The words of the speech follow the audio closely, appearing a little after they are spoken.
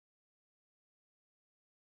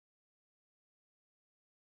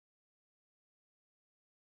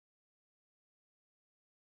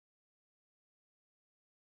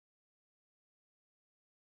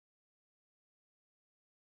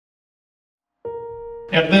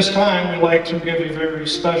At this time, we'd like to give a very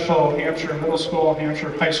special Hampshire Middle School,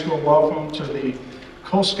 Hampshire High School welcome to the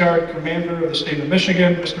Coast Guard Commander of the state of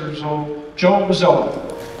Michigan, Mr. Joe Bozzella.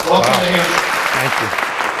 Welcome to Hampshire. Thank you.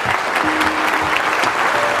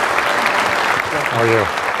 How are you?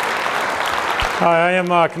 Hi, I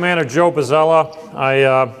am Commander Joe Bozzella.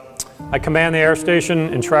 I command the air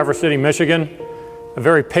station in Traverse City, Michigan, a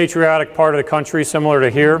very patriotic part of the country, similar to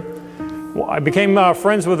here. I became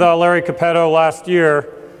friends with Larry Cappetto last year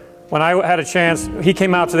when I had a chance. He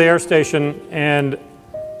came out to the air station and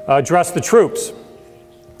addressed the troops.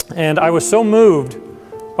 And I was so moved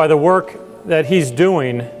by the work that he's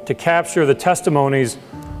doing to capture the testimonies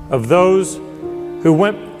of those who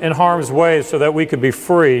went in harm's way so that we could be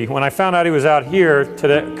free. When I found out he was out here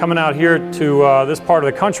today, coming out here to this part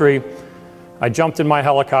of the country, I jumped in my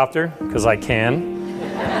helicopter, because I can.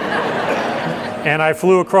 And I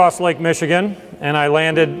flew across Lake Michigan, and I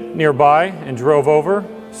landed nearby and drove over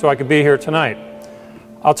so I could be here tonight.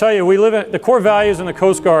 I'll tell you, the core values in the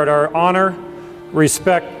Coast Guard are honor,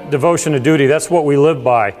 respect, devotion to duty. That's what we live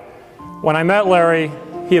by. When I met Larry,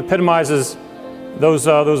 he epitomizes those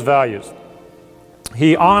values.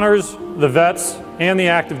 He honors the vets and the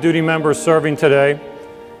active duty members serving today.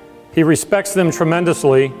 He respects them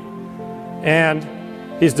tremendously,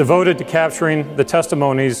 and he's devoted to capturing the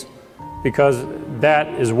testimonies, because that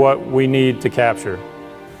is what we need to capture.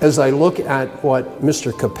 As I look at what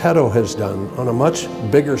Mr. Cappetto has done on a much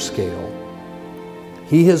bigger scale,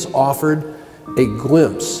 he has offered a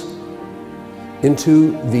glimpse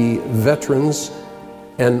into the veterans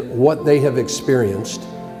and what they have experienced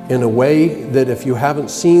in a way that if you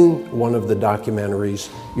haven't seen one of the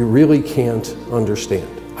documentaries, you really can't understand.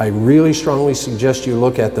 I really strongly suggest you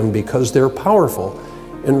look at them because they're powerful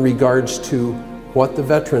in regards to what the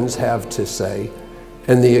veterans have to say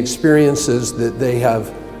and the experiences that they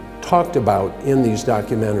have talked about in these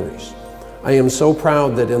documentaries. I am so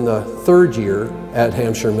proud that in the third year at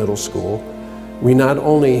Hampshire Middle School, we not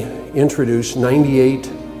only introduced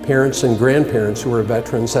 98 parents and grandparents who are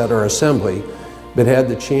veterans at our assembly, but had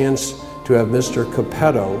the chance to have Mr.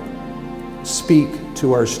 Cappetto speak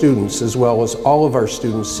to our students, as well as all of our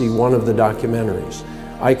students see one of the documentaries.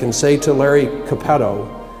 I can say to Larry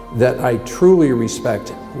Cappetto that I truly respect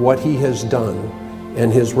what he has done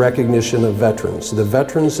and his recognition of veterans. The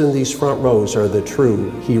veterans in these front rows are the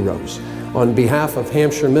true heroes. On behalf of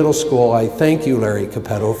Hampshire Middle School, I thank you, Larry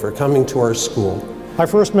Cappetto, for coming to our school. I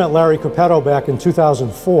first met Larry Cappetto back in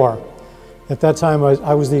 2004. At that time,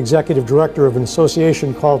 I was the executive director of an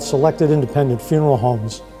association called Selected Independent Funeral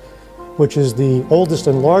Homes, which is the oldest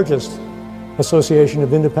and largest association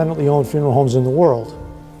of independently owned funeral homes in the world.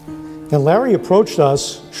 And Larry approached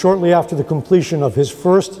us shortly after the completion of his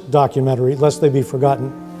first documentary, Lest They Be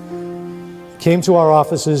Forgotten. Came to our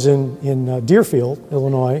offices in Deerfield,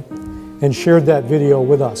 Illinois, and shared that video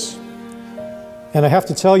with us. And I have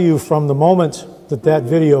to tell you, from the moment that that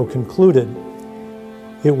video concluded,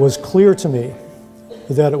 it was clear to me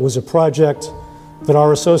that it was a project that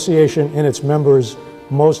our association and its members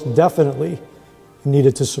most definitely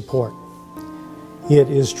needed to support. It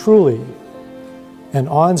is truly an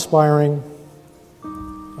awe-inspiring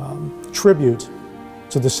tribute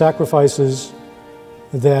to the sacrifices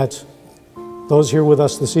that those here with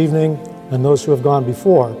us this evening and those who have gone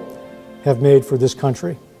before have made for this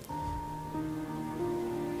country.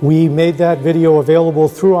 We made that video available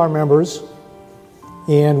through our members,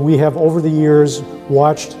 and we have over the years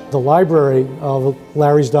watched the library of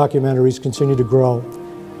Larry's documentaries continue to grow.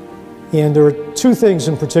 And there are two things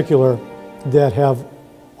in particular that have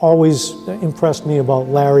always impressed me about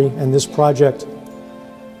Larry and this project.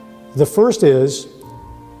 The first is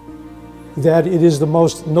that it is the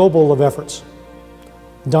most noble of efforts,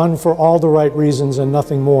 done for all the right reasons and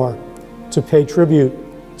nothing more, to pay tribute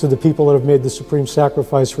to the people that have made the supreme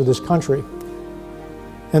sacrifice for this country.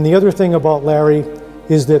 And the other thing about Larry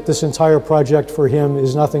is that this entire project for him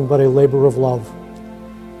is nothing but a labor of love.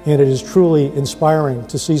 And it is truly inspiring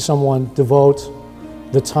to see someone devote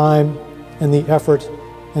the time and the effort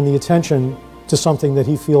and the attention to something that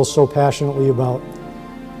he feels so passionately about.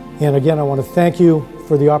 And again, I want to thank you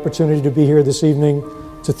for the opportunity to be here this evening,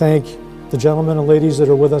 to thank the gentlemen and ladies that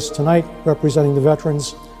are with us tonight representing the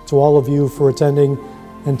veterans, to all of you for attending,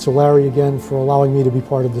 and to Larry again for allowing me to be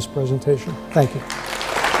part of this presentation. Thank you.